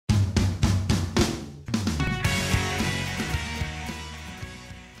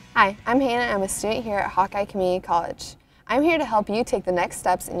Hi, I'm Hannah. I'm a student here at Hawkeye Community College. I'm here to help you take the next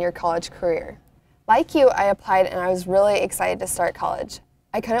steps in your college career. Like you, I applied and I was really excited to start college.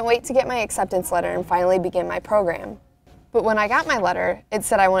 I couldn't wait to get my acceptance letter and finally begin my program. But when I got my letter, it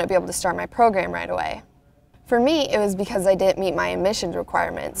said I wouldn't be able to start my program right away. For me, it was because I didn't meet my admissions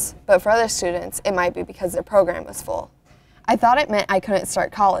requirements, but for other students, it might be because their program was full. I thought it meant I couldn't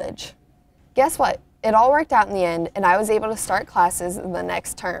start college. Guess what? It all worked out in the end, and I was able to start classes in the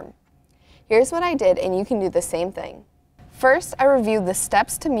next term. Here's what I did, and you can do the same thing. First, I reviewed the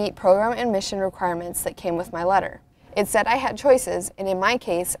steps to meet program admission requirements that came with my letter. It said I had choices, and in my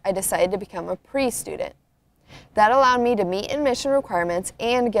case, I decided to become a pre-student. That allowed me to meet admission requirements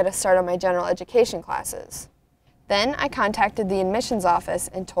and get a start on my general education classes. Then I contacted the admissions office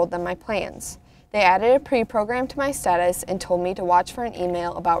and told them my plans. They added a pre-program to my status and told me to watch for an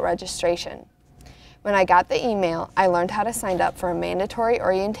email about registration. When I got the email, I learned how to sign up for a mandatory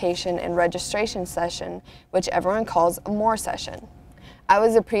orientation and registration session, which everyone calls a MORE session. I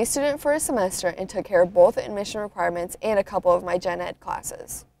was a pre-student for a semester and took care of both admission requirements and a couple of my gen ed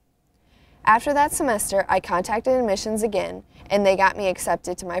classes. After that semester, I contacted admissions again, and they got me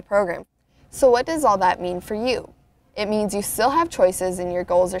accepted to my program. So what does all that mean for you? It means you still have choices and your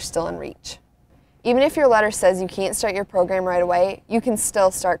goals are still in reach. Even if your letter says you can't start your program right away, you can still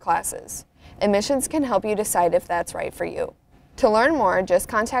start classes. Admissions can help you decide if that's right for you. To learn more, just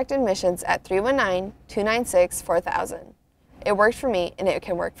contact admissions at 319-296-4000. It worked for me, and it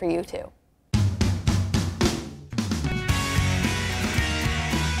can work for you too.